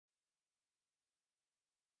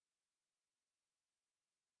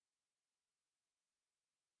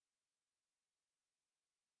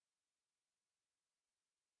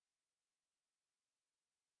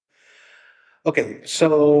Okay,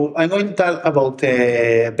 so I'm going to talk about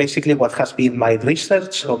basically what has been my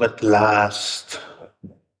research over the last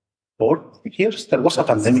 4 years. There was a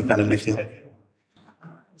pandemic and everything.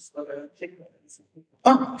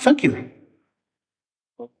 Oh, thank you.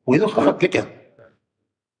 We don't have a clicker.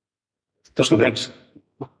 There's no links.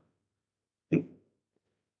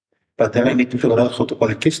 But then I need to figure out how to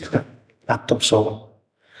connect this to the laptop. So,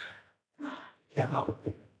 yeah.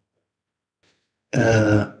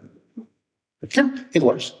 Yeah, it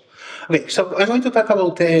works. Okay, so I'm going to talk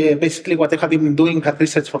about basically what I have been doing at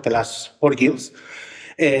research for the last 4 years.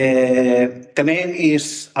 The name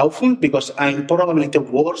is awful because I'm probably the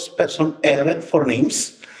worst person ever for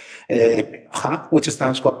names, which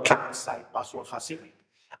stands for client-side password hashing.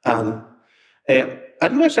 Are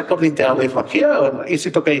you guys recording the audio from here, or is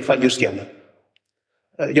it okay if I use yellow?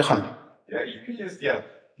 Johan? Yeah, you can use yellow.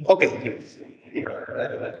 Okay.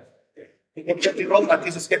 Exactly wrong, but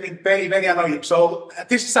this is getting very, very annoying. So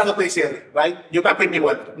this is annotation, right? You can read me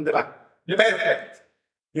well in the back. Perfect.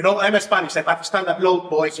 You know, I'm Spanish. I have standard low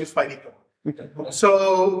voice used by Nico.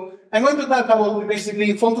 So I'm going to talk about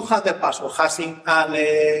basically phone to handle password hashing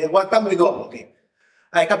and what can we do about it.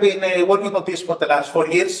 I have been working on this for the last 4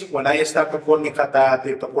 years. When I started working at the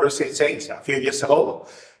cryptocurrency exchange a few years ago,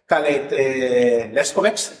 called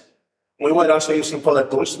Lescomex. We were also using other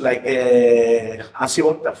tools like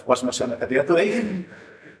Ansible, that was mentioned earlier today.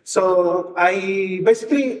 So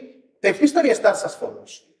the history starts as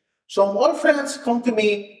follows. Some old friends come to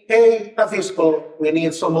me, hey, Francisco, we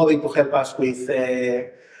need somebody to help us with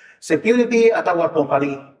security at our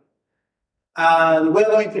company. And we're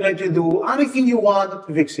going to let you do anything you want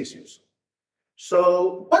to fix issues.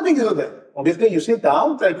 So what do you do then? Obviously, you sit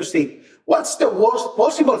down, try to see what's the worst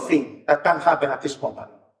possible thing that can happen at this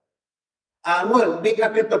company. And well, being a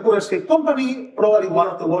cryptocurrency company, probably one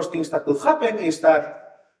of the worst things that could happen is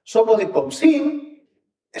that somebody comes in,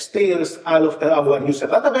 steals all of our user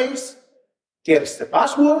database, gets the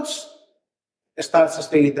passwords, starts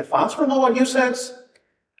stealing the funds from our users,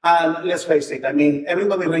 and let's face it, I mean,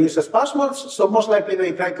 everybody reuses passwords, so most likely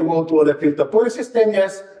they try to go to other cryptocurrency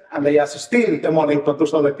exchanges, and they just steal the money from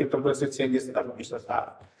those other cryptocurrency exchanges that our users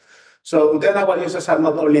have. So then our users are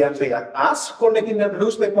not only angry at us for making them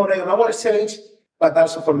lose the money on our exchange, but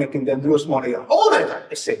also for making them lose money on other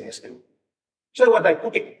exchanges. So what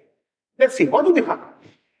okay, let's see, what do we have?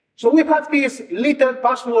 So we have this little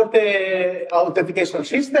password authentication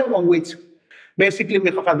system on which basically we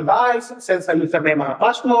have a device, sends a username and a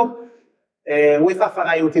password. We have an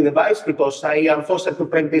IoT device because I am forced to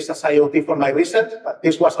print this as IoT for my research, but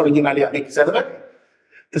this was originally a big server.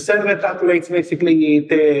 The server calculates basically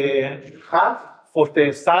the hash for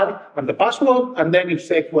the start and the password, and then it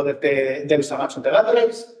checks whether there is a match on the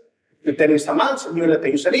database. If there is a match, you let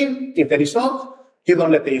the user in. If there is not, you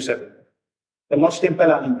don't let the user in. The most simple,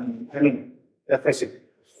 let's face it,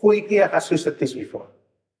 who here has used this before?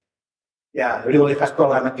 Yeah, everybody has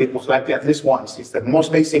programmed it most likely at least once. It's the most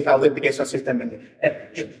basic authentication system in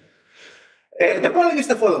the problem is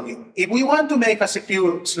the following. If we want to make a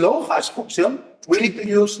secure slow hash function, we need to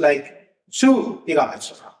use like 2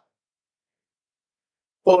 gigabytes of RAM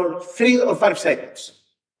for 3 or 5 seconds.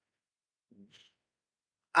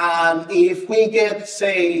 And if we get,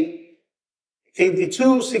 say,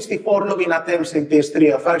 52, 64 login attempts in these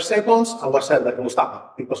 3 or 5 seconds, our server will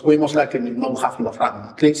stop because we most likely don't have enough RAM.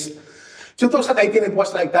 At least 2018 it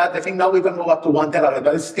was like that. I think now we can move up to 1 terabyte,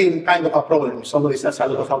 but it's still kind of a problem. Somebody sends a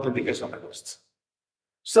lot of authentication requests.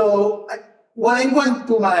 So when I went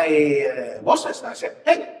to my bosses, I said,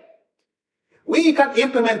 hey, we can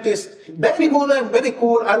implement this very modern, very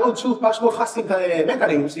cool RO2 password hashing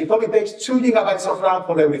mechanism. It only takes 2 gigabytes of RAM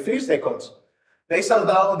for every 3 seconds. They sat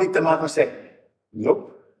down, did the math, and said,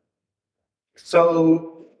 nope.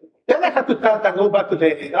 So then I had to go back to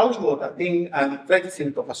the drawing board thing and try to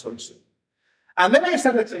think of a solution. And then I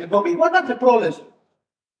started saying, Bobby, what are the problems?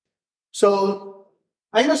 So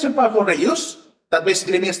I mentioned password reuse. That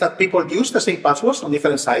basically means that people use the same passwords on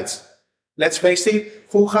different sites. Let's face it,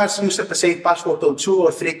 who has used the same password on 2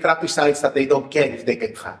 or 3 crappy sites that they don't care if they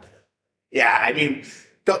get hacked? Yeah, I mean,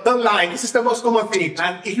 don't lie, this is the most common thing.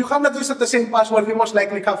 And if you have not used the same password, you most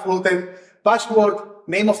likely have written password,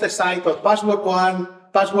 name of the site, or password 1,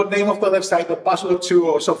 password name of the other site, or password 2,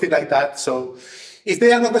 or something like that. So if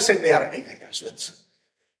they are not the same, they are making passwords.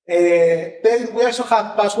 Then we also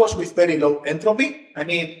have passwords with very low entropy. I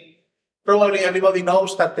mean, probably everybody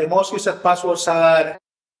knows that the most used passwords are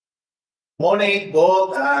money,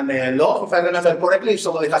 gold, and love, if I remember correctly.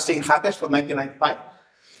 Somebody has seen hackers from 1995.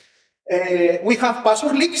 We have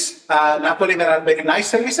password leaks. Naturally, there are very nice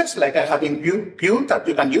services, like I have in Vue that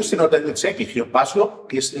you can use in order to check if your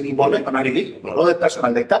password is involved in a leak or other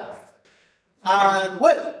personal data. And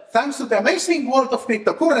well, thanks to the amazing world of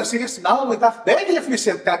cryptocurrencies, now we have very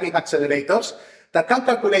efficient cracking accelerators that can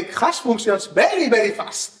calculate hash functions very, very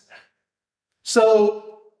fast.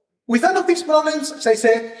 So, with all of these problems, as I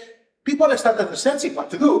said, people started researching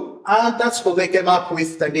what to do, and that's how they came up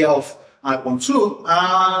with the idea of I-1-2,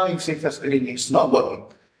 and if the screen is not working.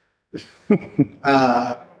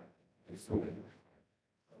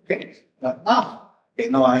 Okay. Okay,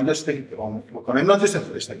 no, I'm just I'm not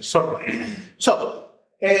using this thing, sorry. So,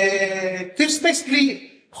 this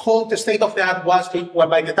basically how the state of the art was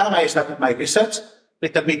by the time I started my research, a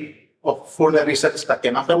little bit of further research that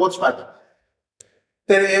came afterwards, but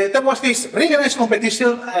there was this really nice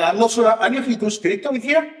competition. I'm not sure, any of you do crypto in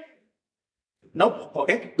here? No?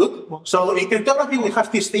 Okay, good. So in cryptography, we have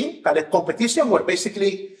this thing called a competition where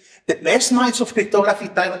basically the best minds of cryptography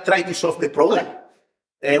try to solve the problem.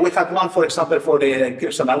 We had one, for example, for the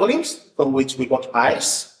encryption algorithms, from which we got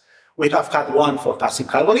ICE. We have had one for hashing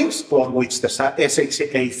algorithms, for which the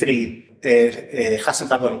SHA-3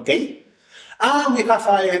 hasn't algorithm came. And we have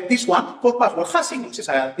this one for password hashing, which is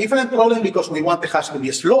a different problem because we want the hash to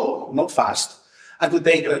be slow, not fast, and to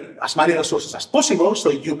take as many resources as possible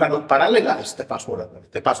so you cannot parallelize the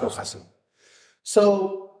password hashing.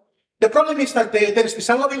 So the problem is that there is this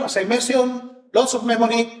algorithm, as I mentioned, lots of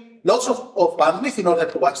memory, lots of bandwidth in order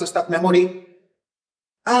to access that memory,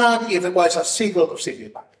 and it requires a single of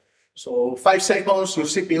CPU pack. So 5 seconds, your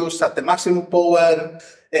CPU is at the maximum power,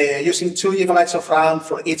 using 2 GB of RAM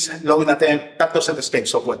for each login attempt. That doesn't scale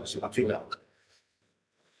so well, as you can figure out.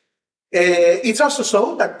 It's also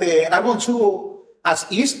so that the I-1-2 as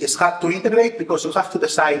is hard to integrate because you have to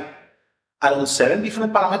decide around 7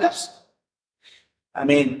 different parameters. I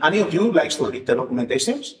mean, any of you likes to read the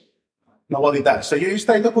documentations? Nobody does. So you just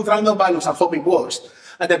try to put random values and hope it works.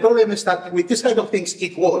 And the problem is that with this kind of things,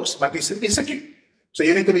 it works, but it's insecure. So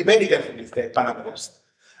you need to be very careful with the parameters.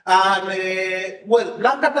 And, well,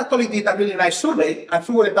 Blackcard actually did a really nice survey and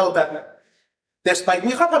figured out that despite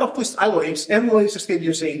we have a lot of twist algorithms, everyone is still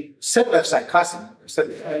using server-side hashing instead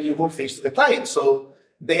of you move things to the client. So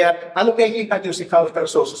they are allocating and using our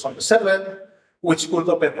resources on the server, which could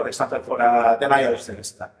open, for example, for a denial of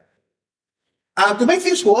service attack. And to make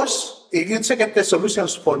things worse, if you check the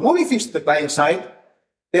solutions for moving things to the client side,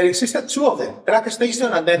 there existed 2 of them, CrackStation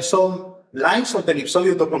and then some lines of the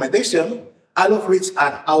Lipsodium documentation, all of which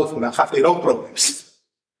are awful and have their own problems.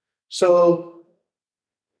 So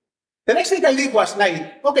the next thing I did was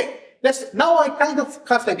like, okay, now I kind of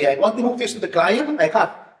have the idea. I want to move this to the client. I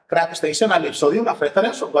have CrackStation and Lipsodium, a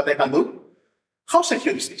reference of what I can do. How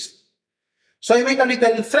secure is this? So I made a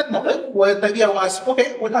little threat model where the idea was,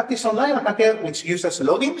 okay, we have this online attacker which uses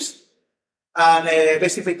logins and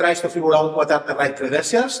basically tries to figure out what are the right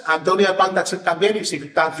credentials. And the only advantage it can get is if you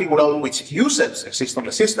can figure out which users exist on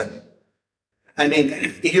the system. I mean,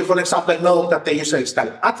 if you, for example, know that the user is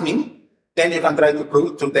called admin, then you can try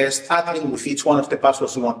to test admin with each one of the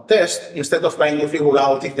passwords you want to test, instead of trying to figure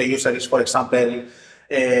out if the user is, for example,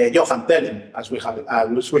 Johan Tellen, as we have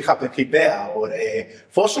in Clipaha, or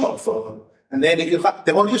foss-north. And then if you have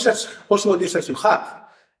the more possible users you have,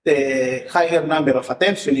 the higher number of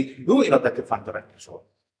attempts you need to do in order to find the right result.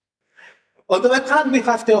 On the other hand, we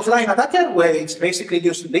have the offline attacker, where it's basically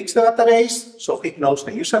just leaks the database, so it knows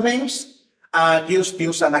the usernames, and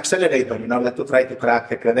use an accelerator in order to try to crack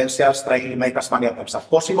the credentials, trying to make as many attempts as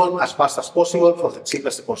possible, as fast as possible, for the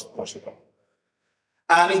cheapest cost possible.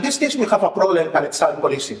 And in this case, we have a problem called salt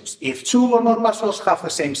collisions. If 2 or more passwords have the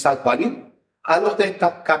same salt value, all of them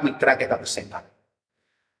can be cracked at the same time.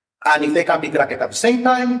 And if they can be cracked at the same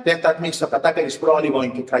time, then that means that the attacker is probably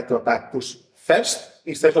going to try to attack push first,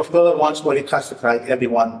 instead of the other ones where it has to try every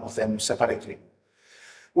one of them separately.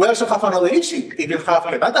 We also have another issue. If you have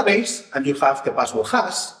a database and you have the password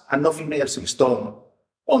hash and nothing else installed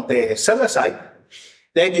on the server side,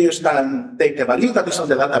 then you can take the value that is on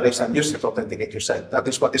the database and use it to authenticate yourself. That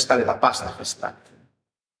is what is called a password attack.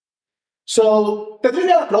 So the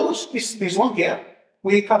trivial approach is this one here.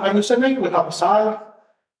 We have a username, we have a SAR,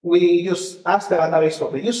 we just ask the database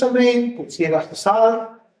for the username, which gives us the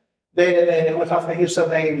SAR, then we have the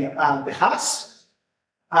username and the hash,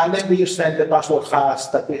 and then we just send the password hash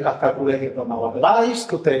that we have calculated on our device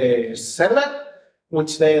to the server,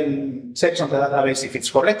 which then checks on the database if it's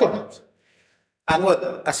correct or not. And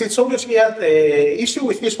well, as it's obvious here, the issue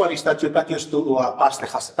with this one is that you can use to pass the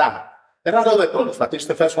hash attack. There are other problems, but it's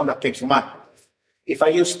the first one that came to mind. If I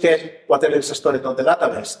use get whatever is stored on the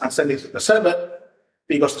database and send it to the server,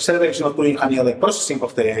 because the server is not doing any other processing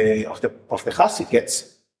of the hash it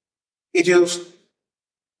gets, it just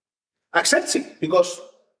accepts it, because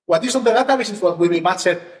what is on the database is what will be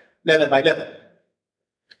matched level by level.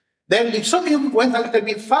 Then Lipsodium went a little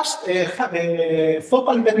bit fast, thought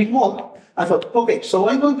a little bit more, and thought, okay, so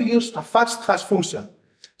I'm going to use a fast hash function,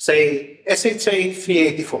 say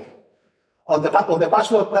SHA-384, on the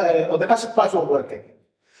password working.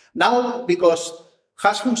 Now, because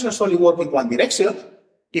hash functions only work in one direction,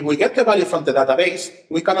 if we get the value from the database,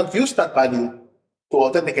 we cannot use that value to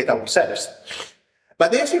authenticate ourselves.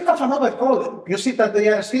 But they still have another problem. You see that they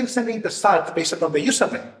are still sending the salt based on the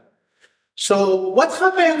username. So what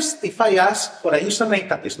happens if I ask for a username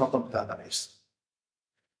that is not on the database?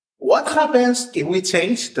 What happens if we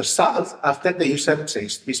change the salt after the user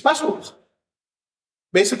changed his password?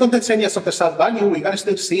 Based on the changes of the salt value, we can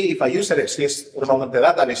still see if a user exists or not on the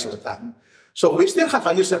database all the time. So we still have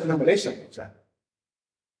a user enumeration.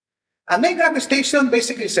 And then that station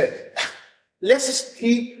basically said, let's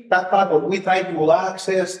keep that part where we try to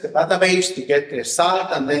access the database to get the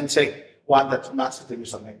salt and then check one that matches the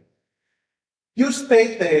username. You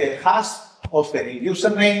state the hash of the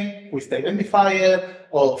username with the identifier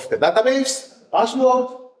of the database,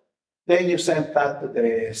 password, then you send that to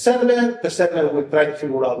the server will try to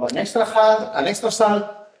figure out an extra hash, an extra salt,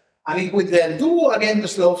 and it will then do again the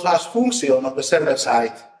slow hash function on the server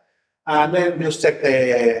side, and then you check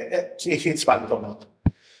if it's valid or not.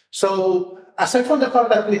 So, aside from the fact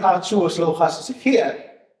that we have two slow hashes here,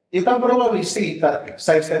 you can probably see that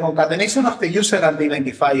since the concatenation of the user and the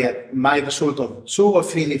identifier might result of 2 or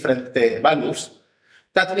 3 different values,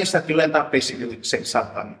 that means that you end up basically with the same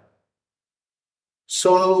salt value.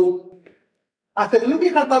 So, after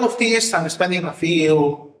looking at all of this and spending a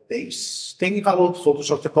few days thinking about how to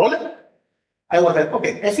solve the problem, I was like,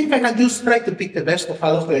 okay, I think I can just try to pick the best of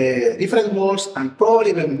all of the different worlds and probably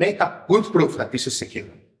even make a good proof that this is secure.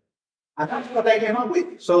 And that's what I came up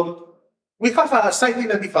with. So, we have a site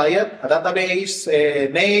identifier, a database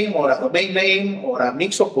name, or a domain name, or a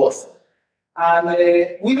mix of both. And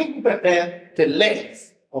we need to prepare the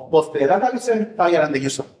length of both the database identifier and the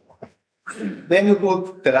user. Then we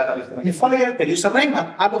put the database identifier, the username,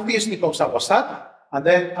 and all of this becomes our SAT, and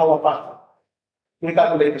then our path. We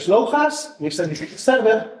calculate the slow hash, we send it to the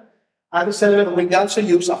server, and the server will also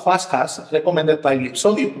use a fast hash recommended by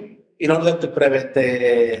Lipsodium in order to prevent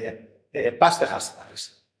the faster hash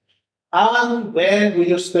attacks. And then we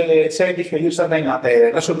just check if the username and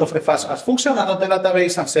the result of the fast hash function are on the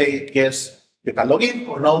database and say, yes, you can log in,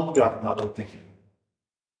 or no, you are not logged in.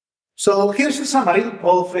 So here's a summary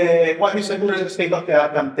of what is the current state of the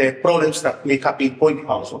art and the problems that we have been pointing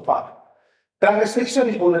out so far. Track restriction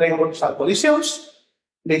is vulnerable to salt collisions.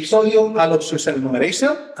 Lipsodium allows user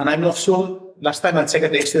enumeration, and I'm not sure, last time I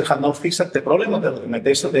checked, they still have not fixed the problem of the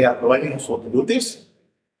documentation they are providing how to do this.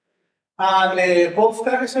 And both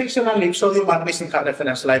track restriction and Lipsodium are missing a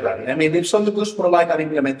reference library. I mean, Lipsodium does provide an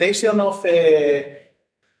implementation of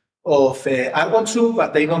Argon2,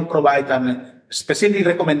 but they don't provide a specific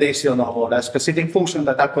recommendation or a specific function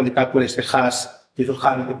that actually calculates the hash without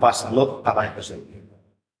having to pass a lot of parameters.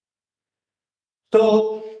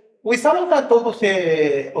 So, with all of that top of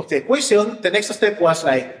the equation, the next step was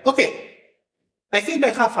like, okay, I think I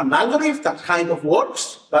have an algorithm that kind of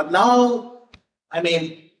works, but now, I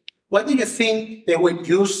mean, what do you think they will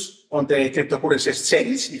use on the cryptocurrency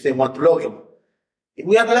exchange if they want to log in? If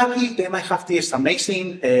we are lucky, they might have this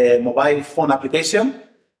amazing mobile phone application.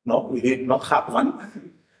 No, we did not have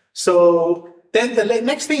one. So then the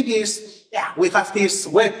next thing is, yeah, we have this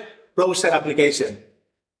web browser application.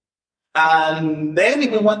 And then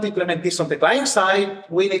if we want to implement this on the client side,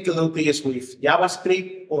 we need to do this with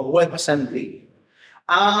JavaScript or WebAssembly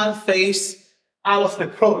and face all of the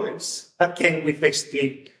problems that came with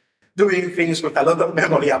basically doing things with a lot of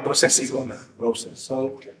memory and processing on the browser.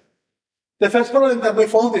 So the first problem that we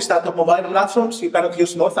found is that on mobile platforms, you cannot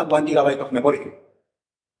use more than 1 GB of memory.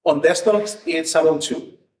 On desktops, it's around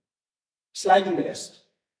 2, slightly less.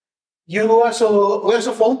 We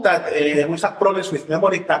also found that we have problems with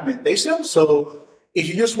memory fragmentation. So if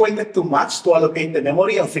you just waited too much to allocate the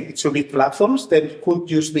memory on 32-bit platforms, there could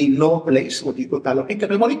just be no place where you could allocate the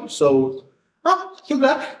memory. So, good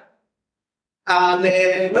luck. And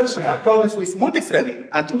we also have problems with multi-threading,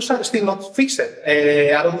 and those are still not fixed.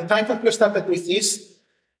 Around the time that we started with this,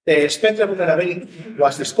 the Spectre vulnerability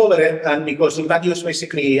was discovered, and because you can use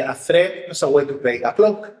basically a thread as a way to break a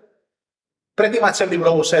clock, pretty much every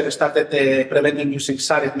browser started preventing using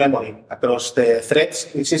shared memory across the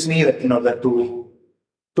threads, which is needed in order to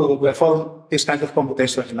perform this kind of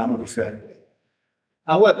computation in a multi-thread.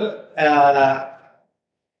 However,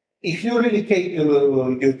 if you really care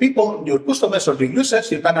your people, your customers or your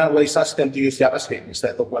users, you can always ask them to use JavaScript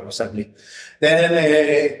instead of WebAssembly.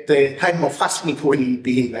 Then the time of asking will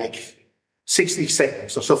be like 60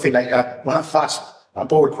 seconds or something like that, one fast and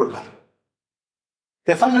powerful.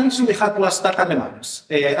 The final issue we had was data elements.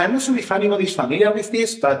 I'm not sure if anybody is familiar with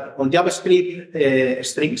this, but on JavaScript,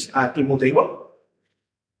 strings are immutable.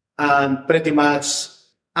 And pretty much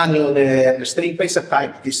any string-based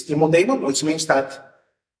type is immutable, which means that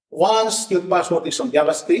once your password is on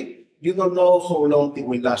JavaScript, you don't know how long it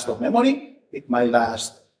will last on memory. It might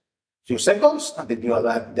last a few seconds until you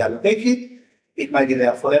allocate it. It might be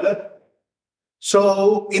there forever.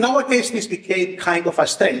 So in our case, this became kind of a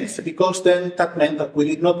strength because then that meant that we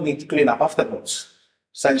did not need to clean up afterwards.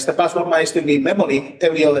 Since the password might still be in memory,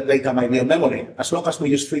 every other data might be in memory. As long as we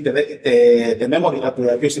use free the memory that we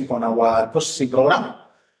are using on our processing program,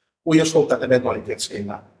 we just hope that the memory gets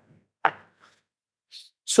cleaned up.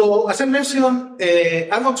 So as I mentioned,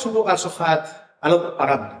 Argon2 also had a lot of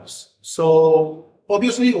parameters. So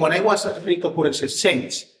obviously, when I was at cryptocurrency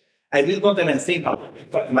exchange, I really don't even think about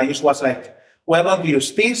it. My use was like, well, I'll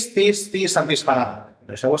use this, and this parameter.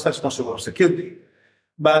 Because I was responsible for security.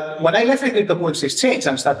 But when I left the cryptocurrency exchange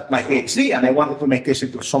and started my PhD, and I wanted to make this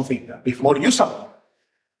into something a bit more usable,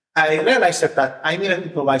 I realized that I needed to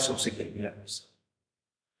provide some security levels.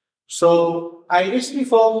 So I recently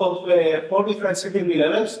thought of 4 different security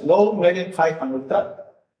levels: low, medium, high, and ultra.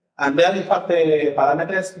 And then we have the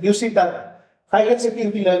parameters using that higher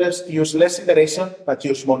security levels use less iteration but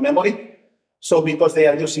use more memory. So because they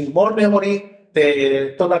are using more memory,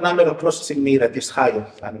 the total number of processing needed is higher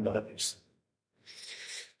than in other ways.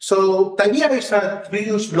 So the idea is that we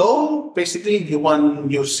use low. Basically, you want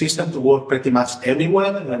your system to work pretty much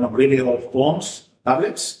everywhere, and on really all phones,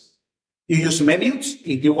 tablets. You use menus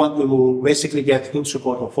if you want to basically get good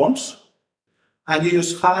support of phones. And you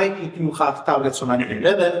use high if you have tablets on any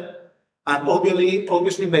level. And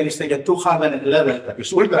obviously there is the 200 level that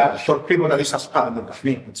is ultra for people that is as current as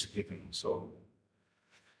me, so.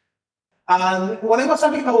 And when I was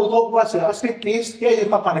talking about low was JavaScript, here you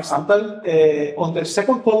have an example. On the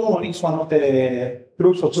second column, on each one of the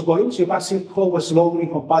groups of 2 columns, you can see how slow in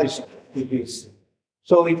comparison it is.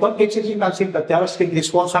 So in one case, you can see that JavaScript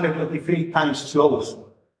is 123 times slower,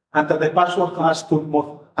 and that the password has took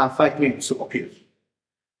more than 5 minutes to appear.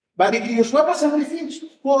 But if you use WebAssembly, things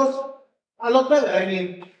work a lot better. I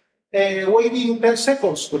mean, waiting 10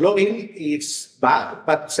 seconds to log in is bad,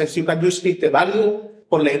 but since you can use the value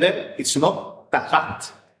for later, it's not that hard.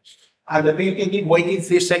 And the thing waiting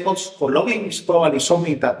 3 seconds for login is probably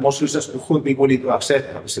something that most users would be willing to accept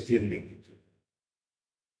as a security.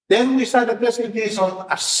 Then we started addressing this on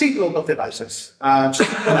a shitload of devices. So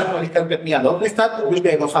nobody can get me along with that.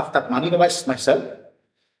 Obviously, I don't have that many devices myself.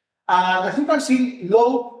 And as you can see,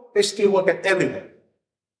 low basically worked everywhere.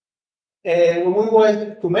 When we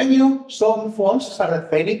went to menu, some phones started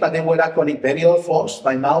failing, but they were actually very old phones.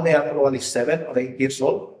 By now, they are probably 7 or 8 years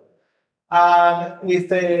old. And with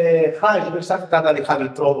the high, we started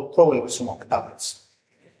having trouble with some of the tablets.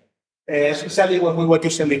 Especially when we were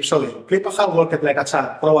using Lipsolid. Clipaha worked like a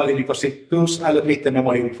chat, probably because it does allocate the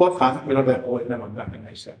memory beforehand in order to avoid memory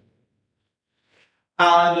organization.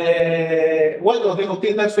 And well,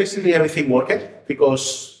 until that's basically everything worked,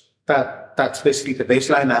 because that's basically the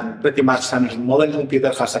baseline, and pretty much any modern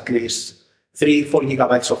computer has at least 3-4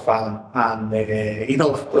 gigabytes of RAM and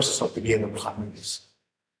enough processor to be able to handle this.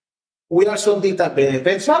 We also did the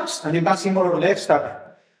benchmarks, and you can see more or less that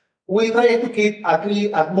we try to keep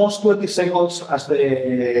at most 20 seconds as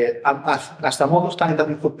the most time that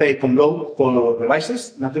we could take on low for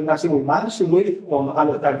devices. And you can see we managed to do it on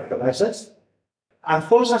other type of devices. And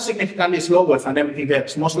phones are significantly slower than everything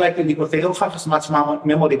else, most likely because they don't have as much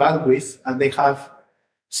memory bandwidth and they have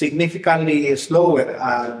significantly slower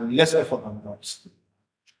and less performant nodes.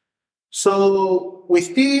 So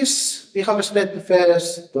with this, we have spent the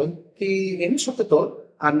first 20 minutes of the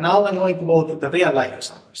talk, and now I'm going to go to the real life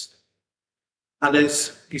examples.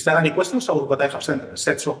 Is there any questions about what I have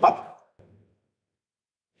said so far?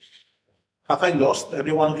 Have I lost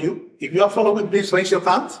every one of you? If you are following, please raise your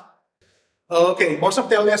hand. Okay, most of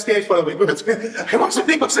the audience here is following. Good. I was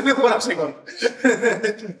thinking what I'm saying.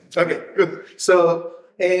 Okay, good. So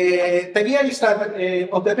the idea is that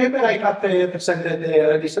on the paper I have presented the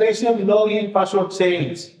registration, login, password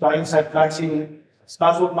change, client-side caching,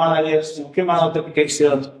 password managers, criminal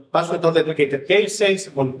authentication, password authenticated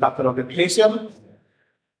cases, multi-factor authentication.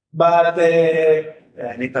 But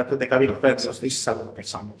I need to take a bit of pencils. This is a lot of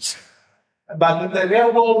examples. But in the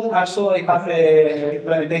real world, also I have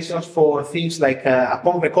implementations for things like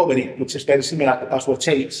account recovery, which is very similar to password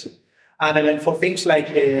change, And then for things like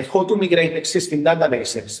how to migrate existing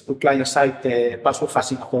databases to client-side password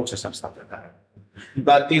hashing approaches and stuff like that.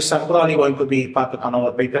 But these are probably going to be part of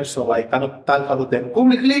another paper, so I cannot talk about them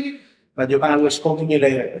publicly, but you can always contact me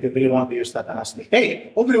later if you really want to use that and ask me,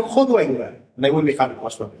 hey, how do I do that? And I will be happy to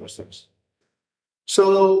answer questions.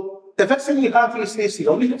 So the first thing you have is the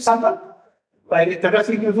only example. But the first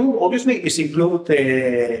thing you do, obviously, is include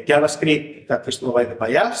the JavaScript that is provided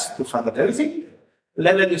by us to handle everything.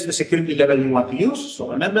 Level is the security level you want to use.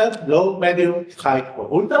 So remember, low, medium, high, or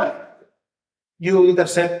ultra. You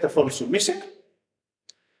intercept the false submission.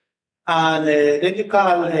 And then you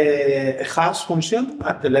call a hash function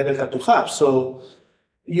at the level that you have. So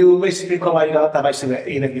you basically provide a database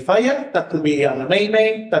identifier. That could be a domain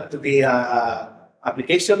name, that could be an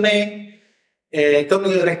application name.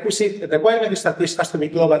 The requirement is that this has to be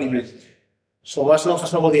globally related. So as long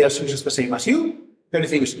as nobody else uses the same as you,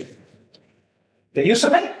 everything is good. The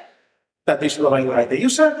username, that is provided by the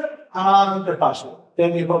user, and the password.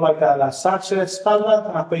 Then you provide a success standard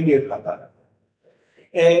and a failure standard.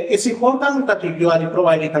 It's important that if you are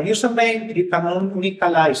providing a username, you can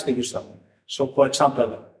unicalize the username. So, for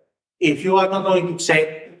example, if you are not going to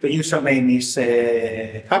check the username is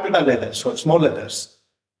capital letters or small letters,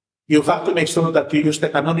 you have to make sure that you use the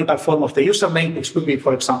canonical form of the username, which could be,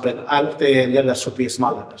 for example, all of the letters should be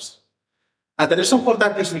small letters. And the reason for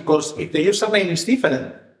that is because if the username is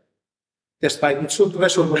different, despite it should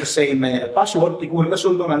result on the same password, it will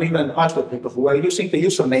result on an even password because we are using the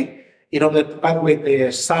username in order to calculate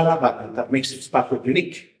the SARA button that makes its password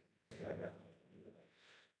unique.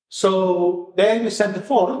 So then we send the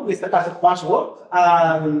form with the correct password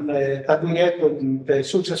and that we get the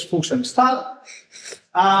success function installed.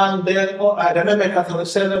 And then remember that on the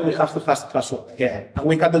server we have to hash the password again. And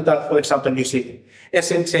we can do that, for example, using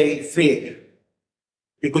SHA-3.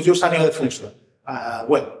 You could use any other function.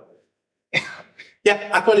 Yeah,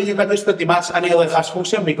 actually you can use pretty much any other hash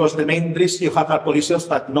function because the main risk you have are collisions,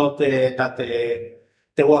 but not that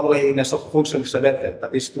the one-wayness of function is selected.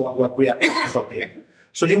 That is what we are talking.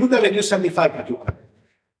 So you would have use MD5 if you want.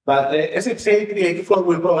 But SHA-384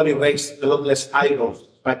 will probably raise a lot less eyebrows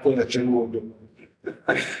by putting a general.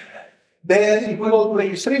 Then if we go to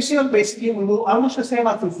registration, basically we do almost the same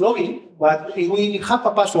as with login, but we have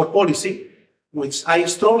a password policy, which I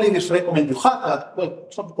strongly recommend you have. Well,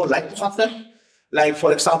 some people like to have them. Like,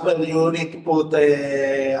 for example, you need to put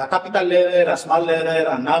a capital letter, a small letter,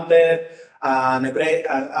 a number,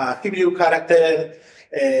 a Hebrew character,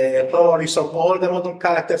 probably some all the modern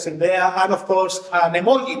characters in there, and of course, an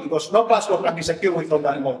emoji, because no password can be secure without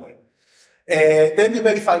an emoji. Then you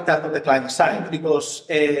verify that on the client side, because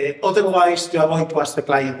otherwise you are going to ask the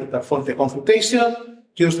client to perform the computation,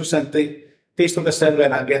 just to send this to the server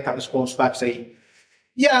and get a response back saying,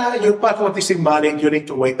 yeah, your password is invalid, you need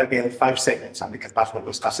to wait again 5 seconds and the password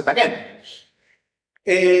will discuss it again.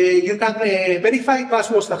 You can verify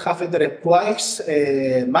passwords that have entered twice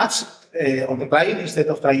matched on the client instead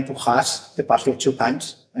of trying to hash the password 2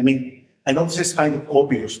 times. I mean, I know this is kind of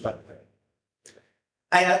obvious, but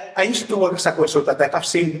I used to work as a consultant. I have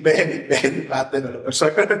seen very, very bad developers, so I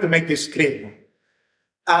prefer to make this clear.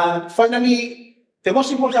 And finally, the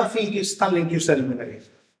most important thing is handling user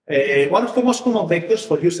enumeration. One of the most common vectors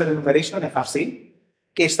for user enumeration I have seen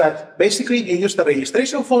is that basically you use the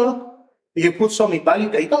registration form, you put some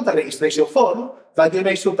invalid data on the registration form, but you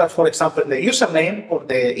make sure that, for example, the username or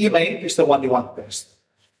the email is the one you want to test.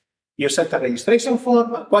 You set the registration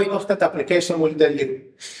form, quite often the application will tell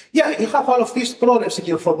you, yeah, you have all of these problems in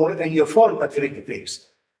your form that you need to fix,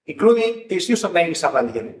 including this username is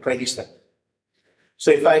already registered.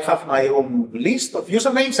 So if I have my own list of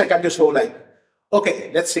usernames, I can just go like,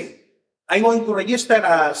 okay, let's see. I'm going to register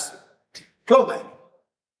as klondike.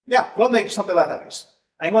 Yeah, klondike is not the database.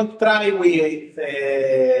 I'm going to try with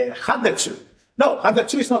 102. No,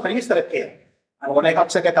 102 is not registered here. And when I have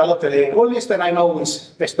checked out the whole list, then I know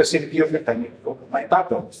which the specific user I need to go to my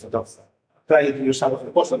pattern instead of trying to use some of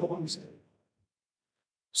the possible ones.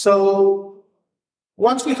 So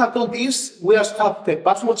once we have done this, we just have the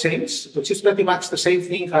password change, which is pretty much the same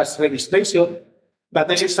thing as registration, but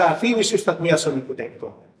there is a few issues that we also need to take into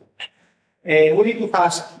account. We need to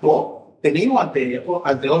pass both the new and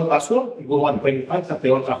the old password. We want to verify that the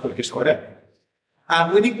old password is correct.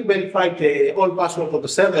 And we need to verify the old password of the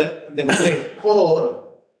server, or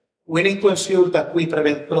we need to ensure that we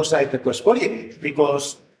prevent cross-site request quality,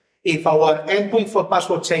 because if our endpoint for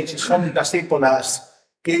password change is something as simple as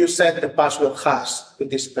can you set the password hash to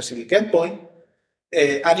this specific endpoint,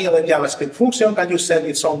 any other JavaScript function can you set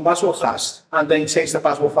its own password hash and then change the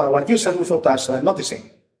password for our user without us noticing.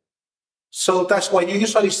 So that's why you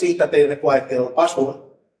usually see that they require the password,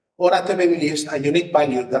 or at the very least, a unique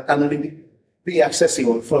value that can only be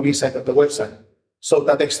accessible from inside of the website. So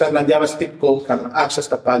that external JavaScript code can access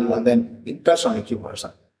that value and then impersonate your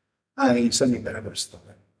website. And it's an interoperable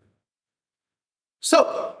story.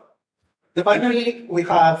 So, finally, we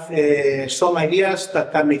have some ideas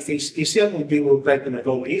that can make things easier when people try to make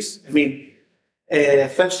this. I mean,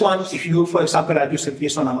 first one, if you, for example, are using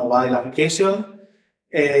this on a mobile application,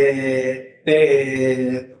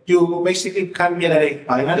 you basically can generate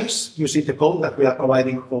binaries using the code that we are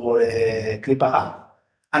providing for Clipaha.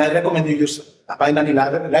 And I recommend you use a binary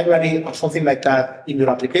library or something like that in your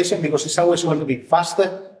application because it's always going to be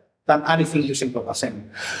faster than anything using .assembly.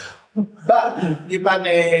 But you can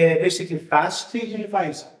basically hash the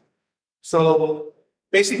files. So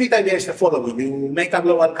basically the idea is the following. You make a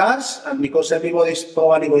global cache, and because everybody is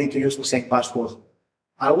probably going to use the same password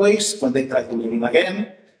always, when they try to log in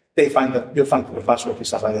again, they find that your functional password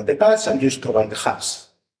is available in the cache and you just provide the hash.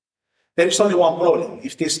 There is only one problem.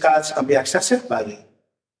 If this cache can be accessed by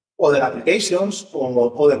other applications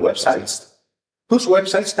or other websites, those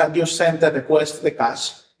websites can just send the request to the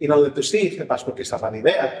cache in order to see if the password is already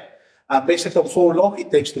there. And based on how long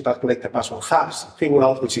it takes to calculate the password hash, figure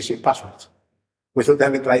out which is your password, without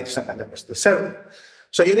having tried to send the request to the server.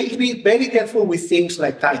 So you need to be very careful with things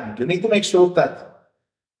like timing. You need to make sure that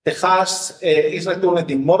the hash is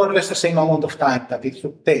returned in more or less the same amount of time that it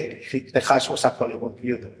would take if the hash was actually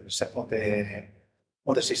computed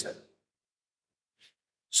on the system.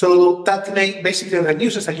 So that basically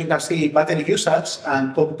reduces, as you can see, battery usage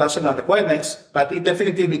and computational requirements, but it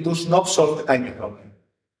definitely does not solve the timing problem.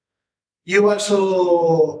 You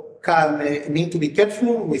also can need to be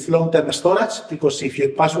careful with long-term storage because if your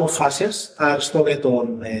password hashes are stored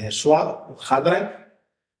on swap or hard drive,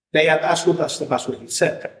 they are as good as the password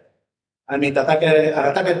itself. I mean, an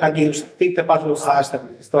attacker can use pick the password hash that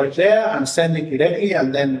is stored there and send it directly,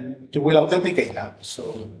 and then you will authenticate that.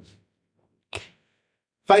 So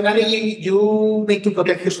finally, you need to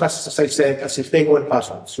protect your hashes, as I said, as if they were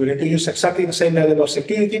passwords. You need to use exactly the same level of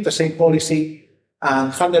security, the same policy,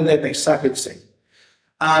 and handle them exactly the same.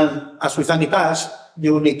 And as with any cache,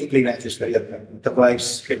 you need to clean it very often.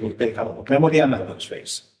 Otherwise, it will take a lot of memory and a lot of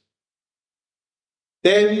space.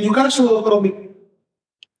 Then you can also probably,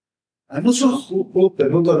 I'm not sure who put the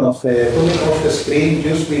button of turning off the screen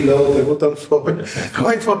just below the button for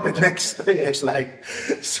going for the next slide.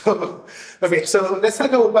 So, okay, so let's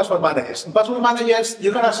talk about password managers. In password managers,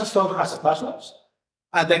 you can also store as passwords.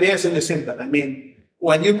 And the idea is really simple. I mean,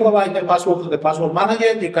 when you provide the password to the password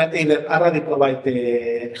manager, you can either already provide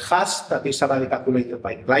the hash that is already calculated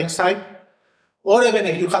by the client side, or even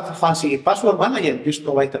if you have a fancy password manager, just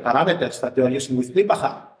provide the parameters that you are using with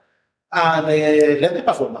Clipaha, and let the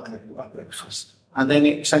password manager calculate the hash. And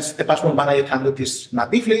then since the password manager can do this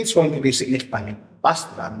natively, it's going to be significantly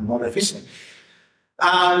faster and more efficient.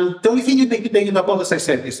 And the only thing you need to take into account, as I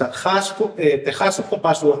said, is that the hash of the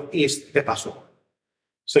password is the password.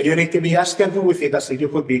 So you need to be as careful with it as if you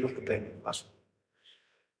could be able to play with the password.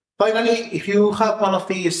 Finally, if you have one of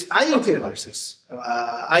these IoT devices,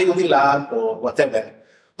 IoT lab or whatever,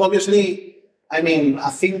 obviously, I mean,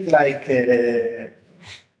 a thing like,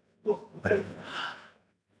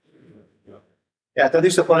 yeah, that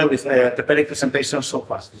is the problem with preparing presentations so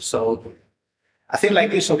fast. So a thing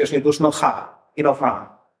like this obviously does not have enough RAM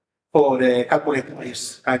for calculating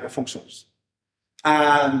these kind of functions.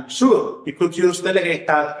 And sure, you could use delegate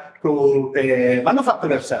that to the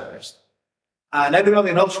manufacturer servers. And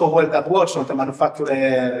everybody knows how well that works on the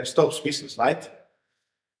manufacturer stops business, right?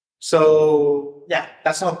 So, yeah,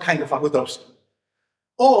 that's not kind of a good option.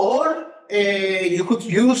 Or you could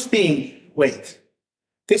use this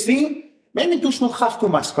thing maybe does not have too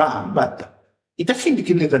much RAM, but it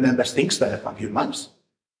definitely remembers things better than humans.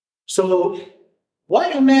 So,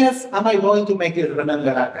 why on earth am I going to make it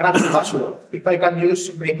remember a random password if I can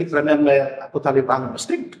make it remember a totally random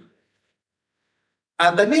string?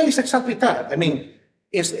 And the idea is exactly that. I mean,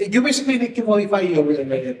 you basically need to modify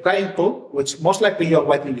your client code, which most likely you're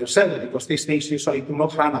writing yourself because these things usually do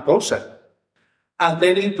not run a browser. And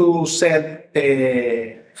then you need to set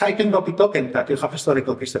the high-copy token that you have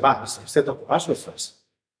historically is the pass instead of the password first.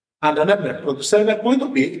 And remember, from the server point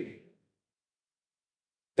of view,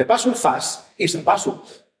 the password hash is the password.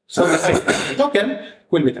 So the token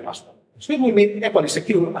will be the password. So it will be equally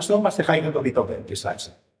secure as long as the high-copy token is right.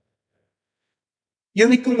 You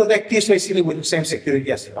need to protect this basically with the same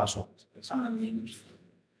security as the password.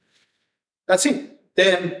 That's it.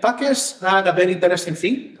 Then packets are a very interesting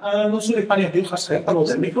thing. I'm not sure if any of you has heard about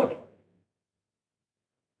them before.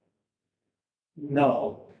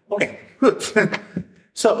 No. Okay, good.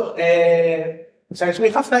 So, Since we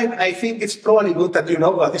have time, I think it's probably good that you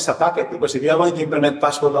know what is a packet, because if you are going to implement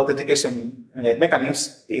password authentication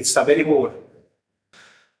mechanisms, it's a very good word.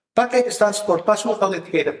 Packet stands for password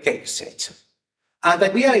authenticated key set. And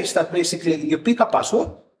the idea is that basically you pick a password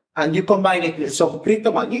and you combine it with some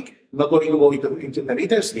crypto magic, not going to go into the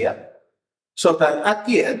details here, so that at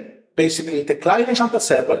the end, basically the client and the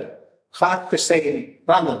server have the same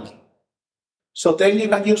random key. So then you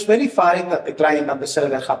can use verify that the client and the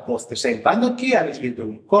server have both the same random key, and if you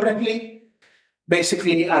do it correctly,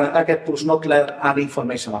 basically an attacker does not learn any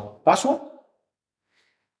information about the password.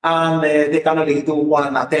 And they can only do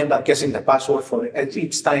one attempt at guessing the password for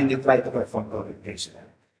each time you try to perform the authentication.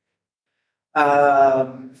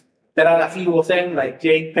 There are a few of them, like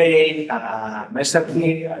JPay,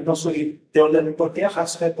 SRP. I'm not sure if the other report here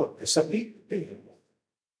has heard of SRP.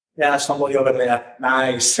 Yeah, somebody over there.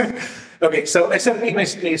 Nice. Okay, so SRP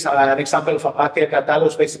basically is an example of a packet that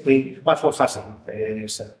allows basically password hashing.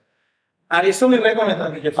 And it's only recommended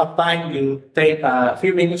that if you have time, you take a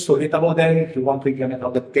few minutes to read about them if you want to implement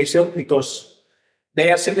authentication, because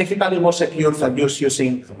they are significantly more secure than just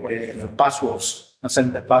using passwords and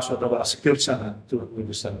send the password over a secure channel to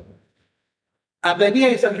the server. And the idea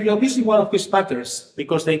is that you're using one of these patterns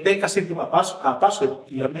because they take us into a password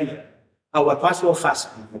in your mail. Our password has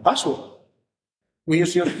a password. We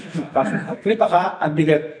use your password, Clipaha, and we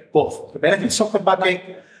get both the benefits of the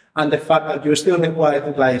packet and the fact that you still require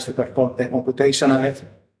the clients to perform the computation on it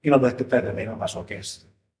in order to determine a password case.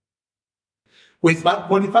 With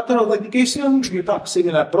multi-factor authentication, you have a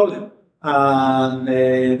similar problem. And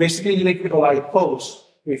basically, you need to provide codes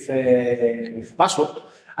with password,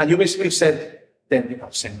 and you basically send them the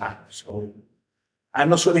same time. So I'm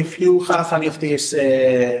not sure if you have any of these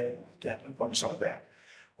points out there.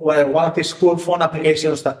 Well, one of these cool phone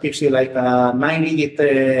applications that gives you like a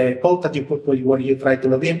 9-digit code that you put when you try to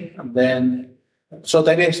log in, and then so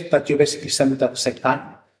that is that you basically send it at the same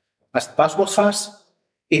time as the password hash.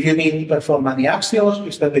 If you need to perform any actions,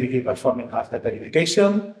 instead of you performing after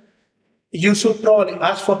verification, you should probably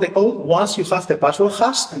ask for the code once you have the password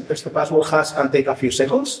hash, and because the password hash can take a few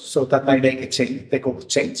seconds, so that might make it change, the code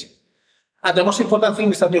change. And the most important thing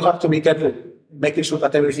is that you have to be careful, making sure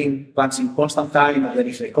that everything runs in constant time, and then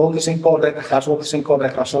if the code is incorrect, the password is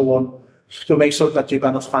incorrect, and so on, to make sure that you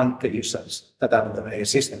cannot find the users that are in the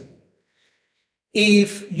system.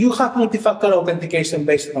 If you have multi-factor authentication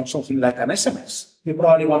based on something like an SMS, you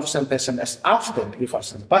probably want to send the SMS after you have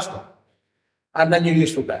sent the password. And then you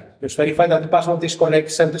use that. Just verify that the password is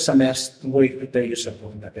correct, send the SMS with the user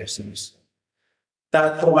in that SMS.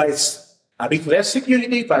 That provides a bit less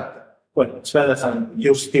security, but well, it's better than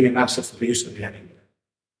just giving access to the user again.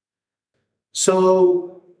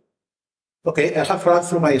 So, okay, I have run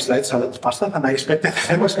through my slides a lot faster than I expected.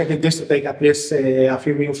 I was expecting this to take at least a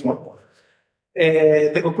few minutes more.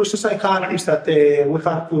 The conclusions I have is that we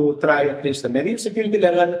have to try at least the medium security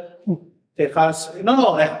level. It has,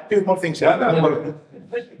 a few more things.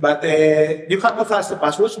 But you have to have the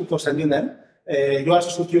passwords before sending them. You also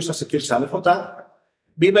should use a secure channel for that.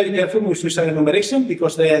 Be very careful with user enumeration,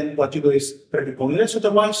 because then what you do is pretty pointless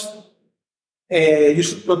otherwise. You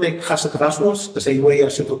should protect hashed passwords the same way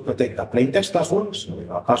as you should protect a plain text password, so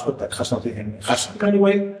a password that has not been hashed in any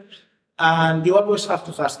way. And you always have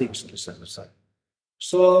to hash things on the server side.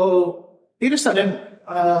 So, here is again,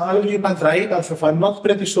 you can try it, although I'm not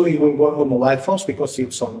pretty sure it will work on mobile phones because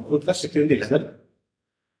it's on ultra security level.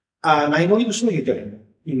 And I'm going to show you again.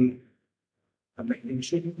 I'm making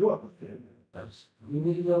sure it works.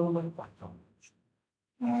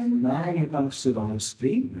 And now you can see on the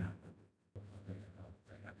screen.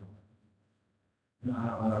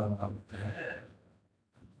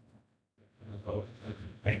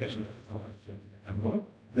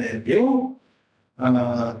 There you go.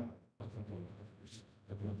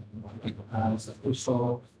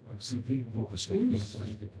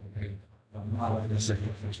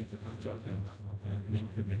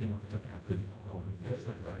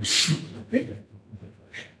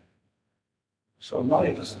 So now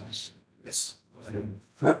it is. Yes.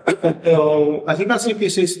 As you can see,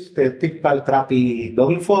 this is the typical crappy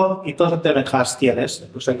login form. It doesn't even have TLS,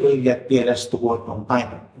 because I couldn't get TLS to work on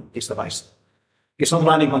time on this device. It's not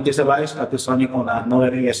running on this device, but it's running on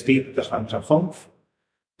another ESP that runs on phone.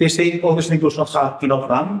 This thing obviously does not have enough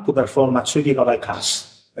RAM to perform a 2 GB hash.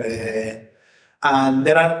 And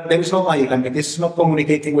there is no magic. I mean, this is not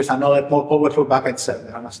communicating with another more powerful backend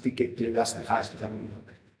server. I must take it to the hash.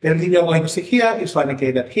 The thing you're going to see here is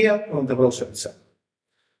located here on the browser itself.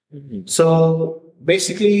 So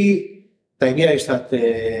basically, the idea is that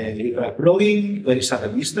you are uploading, there is a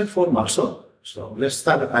register form also. So let's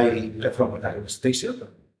start by from the station.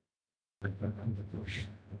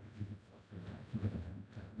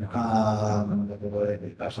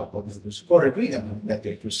 Correctly, and that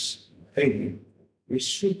it was failing. We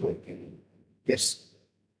should work. Yes.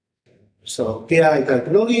 So here I got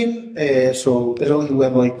login. So the login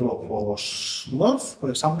we're going to foss-north, for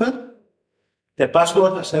example. The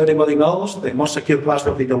password, as everybody knows, the most secure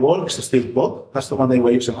password in the world is still bot. That's the one they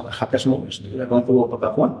were using on the hackers moves. We're going to work on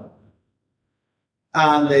that one.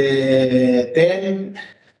 And then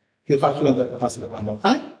you have to enter the password one more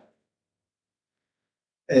time.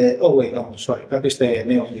 Oh wait, no, sorry, that is the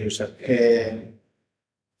name of the user.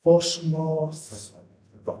 Foss-north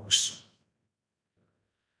box.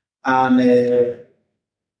 And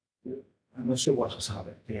I'm not sure what has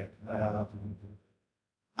happened here.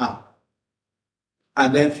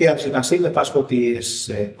 And then here, as you can see, the password is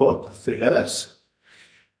code, 3 letters.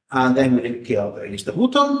 And then we click here, release the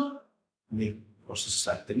button, we process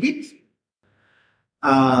delete.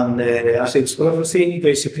 And as it's processing,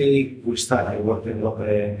 basically, we start working on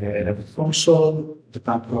the console, the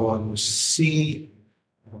control will see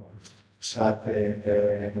that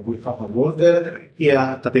we have a order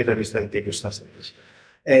here that it registers the user service.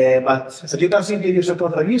 But as you can see, the user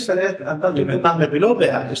code registered, and then the number below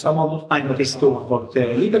there is someone find what is to for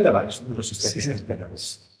the legal device.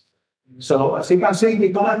 So as you can see, we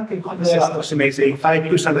can approximately 5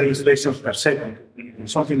 user registrations per second,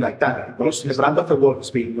 something like that, because the brand of the work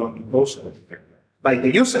is being done by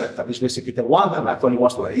the user, that is basically the one that actually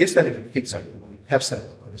wants to register it, it's a helpset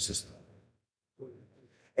of the system.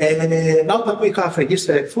 And now that we have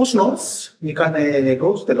registered foss-north, we can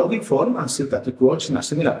go to the login form and see that it works in a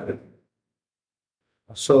similar way.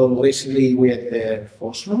 So basically, we have the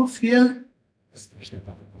foss-north here.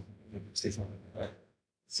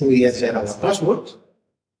 So we have the password.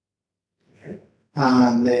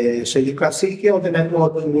 And so you can see here on the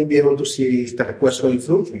network, you will be able to see the request going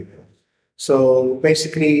through. So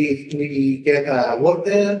basically, we get a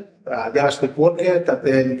worker, a JavaScript worker that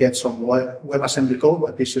then gets some WebAssembly code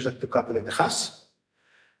that is used to calculate the hash.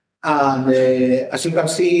 And as you can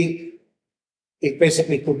see, it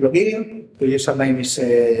basically put login. The username is,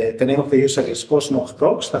 the name of the user is foss-north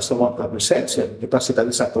prox. That's the one that we set. So you can see that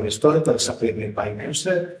it's actually stored, that is approved by the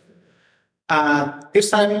user. And this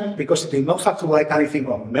time, because it did not have to write anything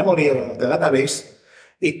on memory or on the database,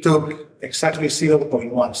 it took exactly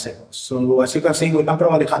 0.1 seconds. So as you can see, we can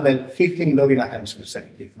probably handle 15 login attempts per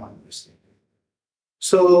second.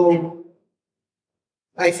 So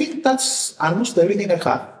I think that's almost everything I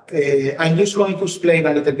have. I'm just going to explain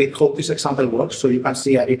a little bit how this example works, so you can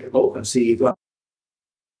see a little code and see it.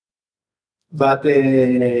 But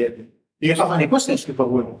do you have any questions before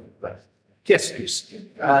we move? Yes, please.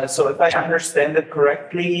 So if I understand it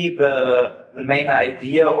correctly, the main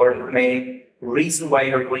idea or the main reason why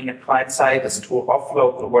you're doing it client side is to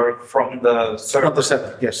offload the work from the server. From the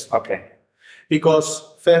server, yes. Okay.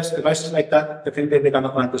 Because first, devices like that, definitely they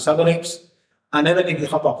cannot run the pseudonyms. And even if you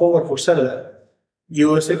have a powerful server,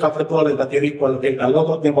 you still have the problem that you require a lot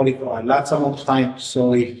of memory for a large amount of time.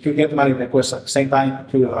 So if you get many requests at the same time,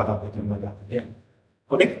 you will have a problem with that. Yeah.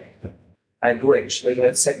 Okay? I do actually.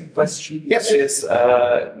 The second question is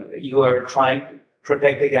you are trying to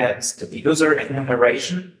protect against user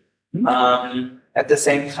enumeration. At the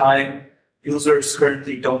same time, users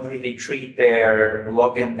currently don't really treat their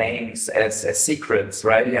login names as secrets,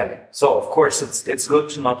 right? Yeah. So of course it's good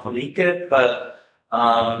to not leak it, but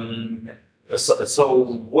so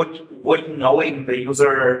would knowing the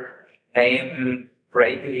user name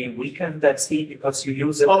greatly weaken that scheme because you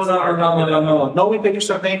use it? Oh, no. Knowing the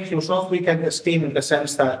username does not weaken the scheme in the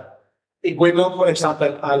sense that if we know, for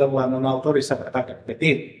example, allow an unauthorized attacker to get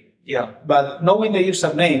in. Yeah. But knowing the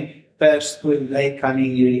username first will make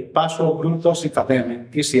any password Bluetooth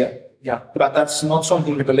environment easier. Yeah. But that's not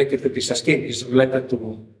something related to this scheme. It's related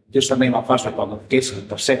to username and password authentication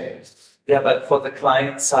per se. Yeah, but for the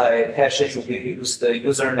client side hashing, you use the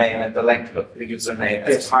username and the length of the username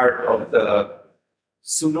as part of the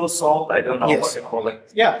pseudo-salt. I don't know what you call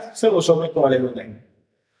it. Yeah, pseudo-salt we call everything.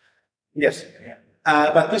 Yes. Yeah.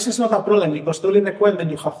 But this is not a problem because the only requirement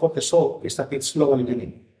you have for the salt is that it's globally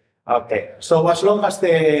unique. Okay. So as long as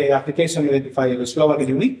the application identifier is globally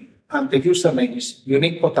unique and the username is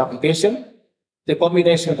unique for the application, the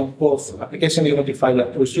combination of both application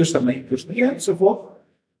identifier plus username plus and so forth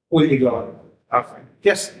will be global. Okay.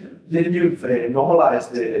 Yes. Did you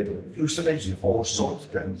normalize the username for salt?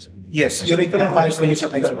 Yes, you need to normalize the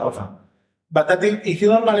usernames. But if you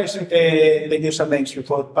normalize the usernames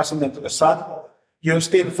before passing them to the SAT, you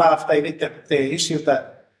still have the issue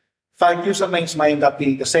that 5 usernames might end up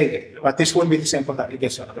being the same, but this will be the same for the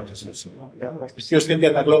application. You still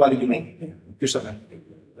get a globally unique username.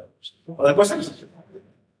 Other questions?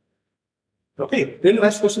 Okay, really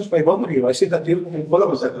nice questions by both of you. I see that you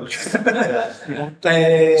follow us.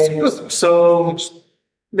 So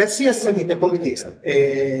let's see as in the politics.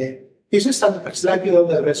 This is a slightly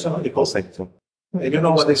older version of the concept. You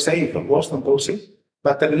know what they say from Boston policy,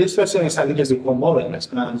 but the release version is a little bit more modern.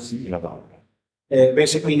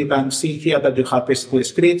 Basically, you can see here that you have basically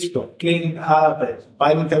scripts to clean up,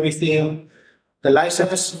 pilot everything. The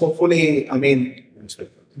license, hopefully, I mean,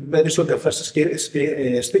 very soon the first speaker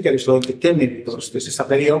is going to tell me because this is a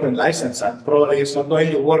very open license and probably it's not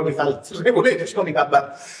going to work without regulators coming up.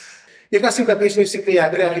 But you can see that this is basically a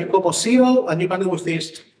very common zero, and you can do with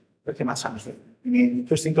this pretty much something. I mean,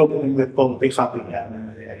 first thing with code, be happy.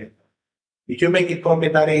 If you make it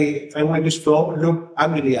commentary, I want this flow look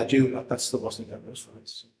uglily at you, but that's the most important for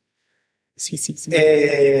this.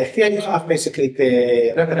 Here you have basically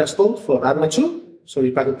the reference code for armature, so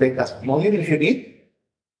you can take that module if you need.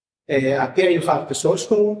 Up here you have the source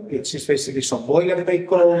code, which is basically some boilerplate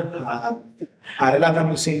code, a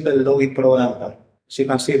relatively simple login program. So you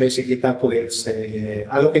can see basically calculates,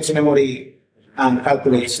 allocates memory and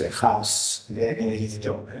calculates the hash.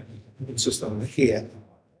 It's just over here.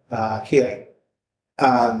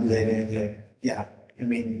 And yeah, I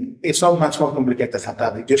mean, it's not much more complicated than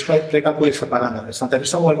that. You just calculate the parameters. And the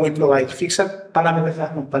reason why we provide fixed parameters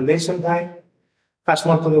at compilation time has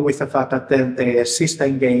more to do with the fact that then the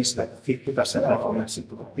system gains like 50% performance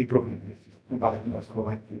improvement.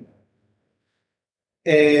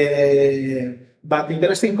 But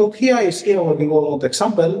interesting code here is here when we go on the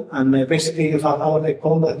example, and basically you have all the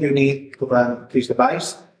code that you need to run this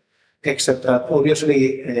device, except that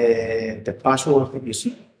obviously the password is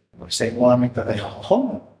the same one that I have at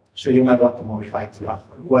home, so you might want to modify it to have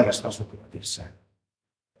wireless password to this.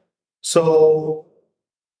 So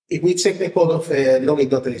if we check the code of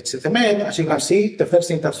login.html, as you can see, the first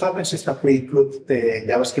thing that happens is that we include the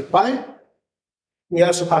JavaScript file. We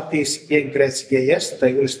also have this JS that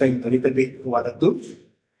I will explain a little bit what that does.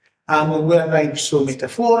 And when we are going to submit a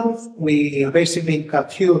form, we basically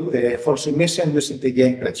capture the form submission using the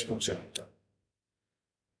JGrets function.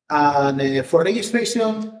 And for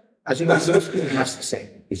registration, as you can see, it's much the same.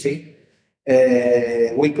 You see,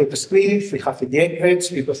 we put the script, we have the JGrets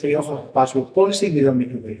because we don't have a password policy, we don't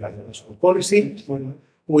need to verify the password policy.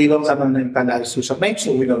 We don't have an implemented username,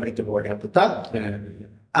 so we don't need to worry about that.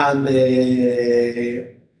 And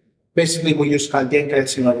basically, we use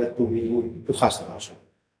JGrets in order to hash the password.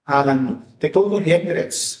 And the code of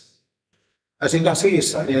JGrets, as you can see,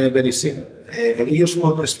 is very simple. We use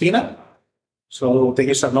mode spinner, so the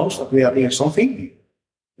user knows that we are doing something,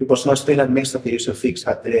 because no spinner means that the user thinks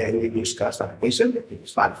that we use custom application.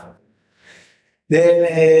 It's fine.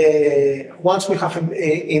 Then, once we have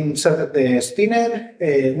inserted the spinner,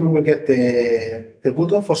 we will get the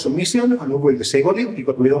button for submission, and we will disable it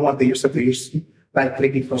because we don't want the user to use by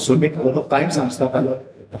clicking for submit a lot of times and start a lot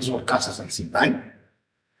of cases at the same time.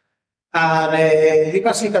 And you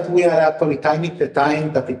can see that we are actually timing the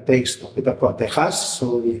time that it takes to put up the hash.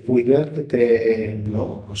 So if we get the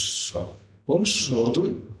logs,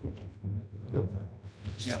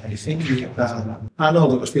 I think we can. No,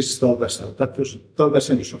 because this is the version. That was the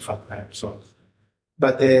version you should have. So,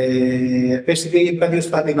 but basically, you can use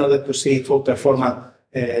that in order to see full performance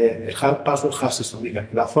password hashes on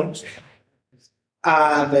different platforms.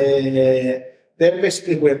 And then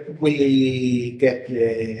basically, we get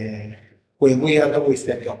when we are done with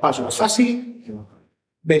the password hashing,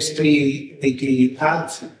 basically they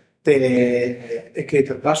add the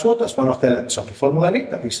created password as one of the elements of the formulary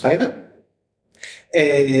that is hidden.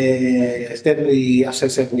 Then we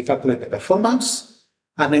assess it, we calculate the performance,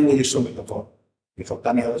 and then we use submit the form without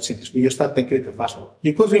any other changes. We use that encrypted password.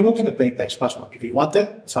 You could remove the plain text password if you want it,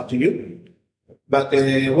 it's up to you. But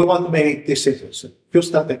we want to make this simple. So use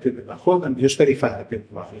that encrypted password and just verify the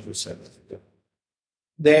encrypted password.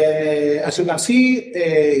 Then, as you can see,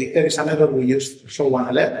 there is an error we use to show one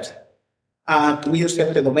alert. And we use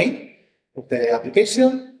the domain of the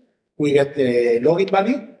application, we get the login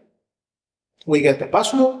value, we get the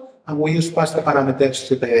password, and we use pass the parameters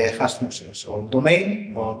to the hash function. So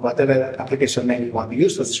domain or whatever application name you want to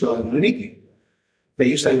use, that's your unique. The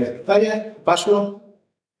user identifier, password,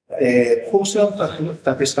 function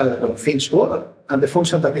that is called things word, and the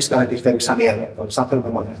function that is called if there is an error, for example, the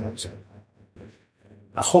model.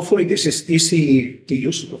 Hopefully this is easy to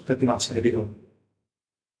use, pretty much the video.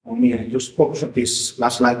 I mean, just focus on this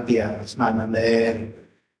last slide here, and then,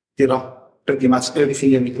 you know, pretty much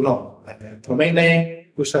everything you need to know. Domain name,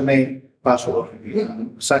 username, password,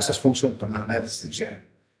 success function, and everything.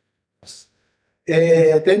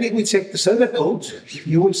 Then if we check the server code,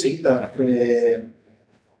 you will see that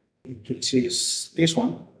which is this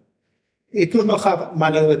one, it will not have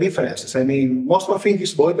many other differences. I mean, most of it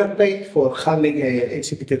is boilerplate for handling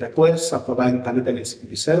HTTP requests and providing a little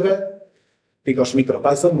HTTP server, because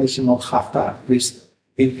MicroPython will not have that. At least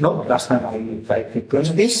it not. Last time I tried to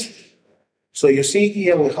implement this. So you see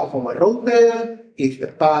here we have our router. If the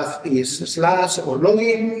path is slash or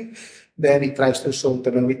login, then it tries to show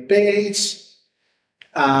the login page.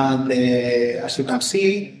 And as you can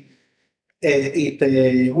see,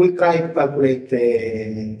 it will try to calculate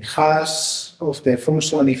the hash of the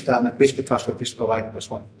function if the implicit password is provided as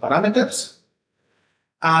one parameters.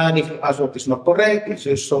 And if the password is not correct, it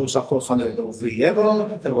just shows a 403 error,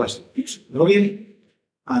 otherwise it's login.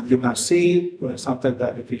 And you can see, for example,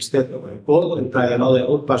 that if instead of a code, we try another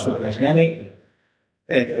old password like any,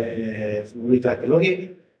 we try to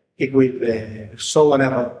login, it will show an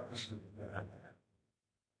error.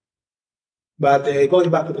 But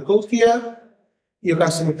going back to the code here, you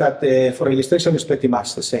can see that for illustration it's pretty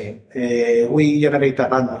much the same. We generate a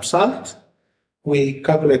random salt. We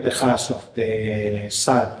calculate the hash of the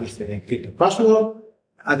salt with the encrypted password,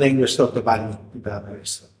 and then we store the value in the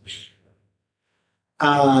database.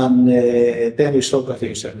 And then we store the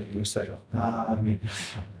user administrator.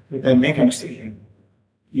 We can make a mistake.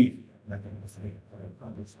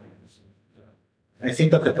 I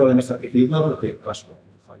think that the problem is that it did not repeat password.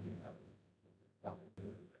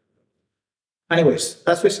 Anyways,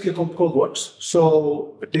 that's basically how code works.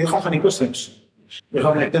 So, do you have any questions? We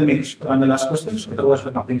have like 10 minutes to answer the last questions, otherwise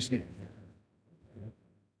nothing is needed.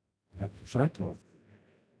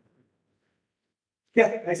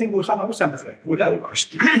 Yeah, I think we have a question. We have a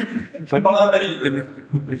question.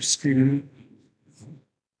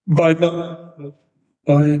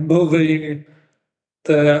 By moving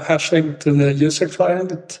the hashing to the user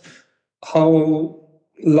client, how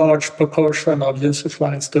large proportion of user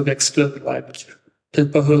clients do we exclude, like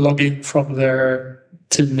people who log in from their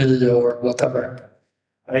TV or whatever?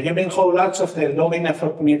 Are you mean how large of the login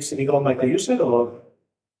effort needs to be done by the user, or?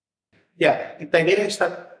 Yeah, the idea is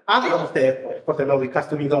that all of the login has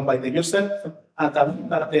to be done by the user, and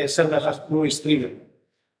that the server has to is trivial.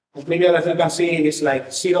 And trivial, as you can see, is like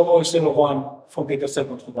 0.01 computer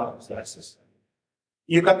seconds to balance the access.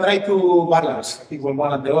 You can try to balance between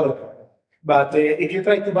one and the other. But if you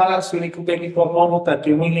try to balance, you need to take into account that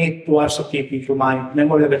you will need to also keep in mind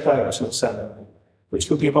memory requirements of the server, which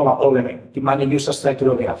could become a problem if many users try to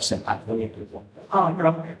log in at the same time.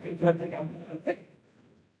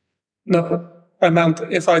 No, I meant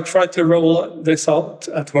if I try to roll this out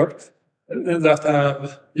at work, that I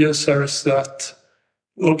have users that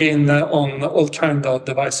log in on all kinds of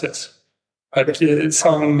devices. Like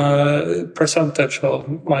some percentage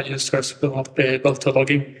of my users will not be able to log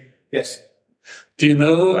in. Yes. Do you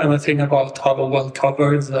know anything about how well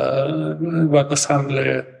covered the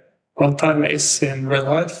WebAssembly runtime is in real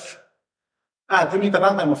life? Do you mean the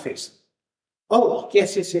runtime of this? Oh,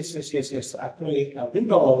 yes. Actually, I didn't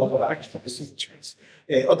know about this.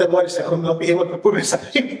 Otherwise, I would not be able to put this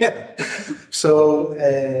here. So,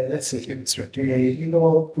 let's see. You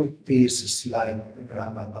know, put this slide.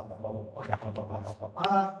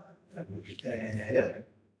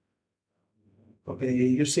 Okay,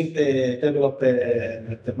 using the developer,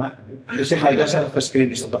 using my version of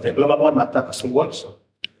screen is the global one map that also works.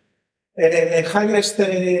 Highest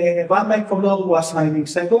runtime for load was 19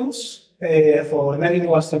 seconds, for mailing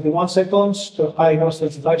was 31 seconds, to high was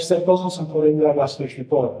 35 seconds, and for regular was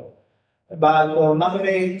 24. But on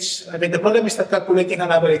average, I mean, the problem is that calculating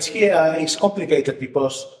an average here is complicated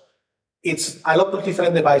because it's a lot of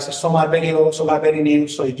different devices. Some are very old, some are very new,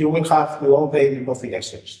 so you will have your own value in both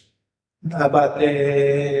directions. But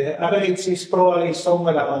average is probably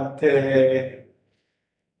somewhere around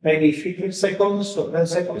maybe 15 seconds or 10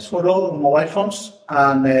 seconds for all mobile phones,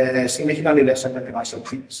 and significantly less than the commercial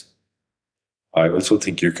phones. I also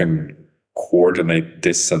think you can coordinate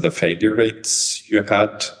this and the failure rates you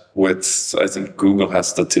had with, I think Google has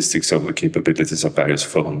statistics of the capabilities of various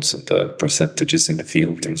phones and the percentages in the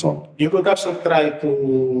field and so on. You could also try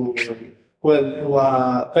to do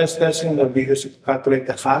a first version of the use to calculate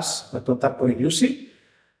the hash that don't have point using,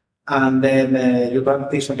 and then you run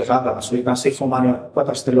this on the random, so you can see what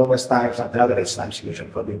is the lowest times and the average times usually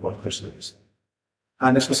for the import percentage.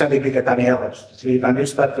 And especially if you get any errors. So you can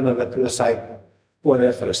use that in order to decide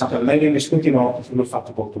whether, for example, maybe in this continuum, you will have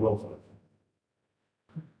to go to low for it.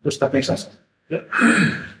 Does that make sense? Yeah.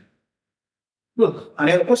 Good.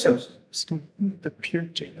 Any other questions? The pure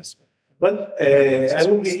JS. Well, I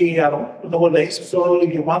will be around the whole day, so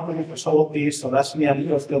if you want to solve this or ask me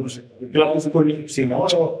any of those, you have to put in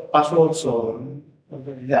passwords or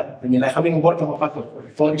Yeah, I mean, I haven't worked on Paco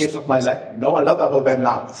for 4 years of my life. Know a lot about them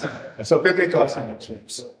now. So feel free to ask me.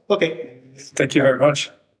 Okay. Thank you very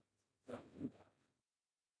much.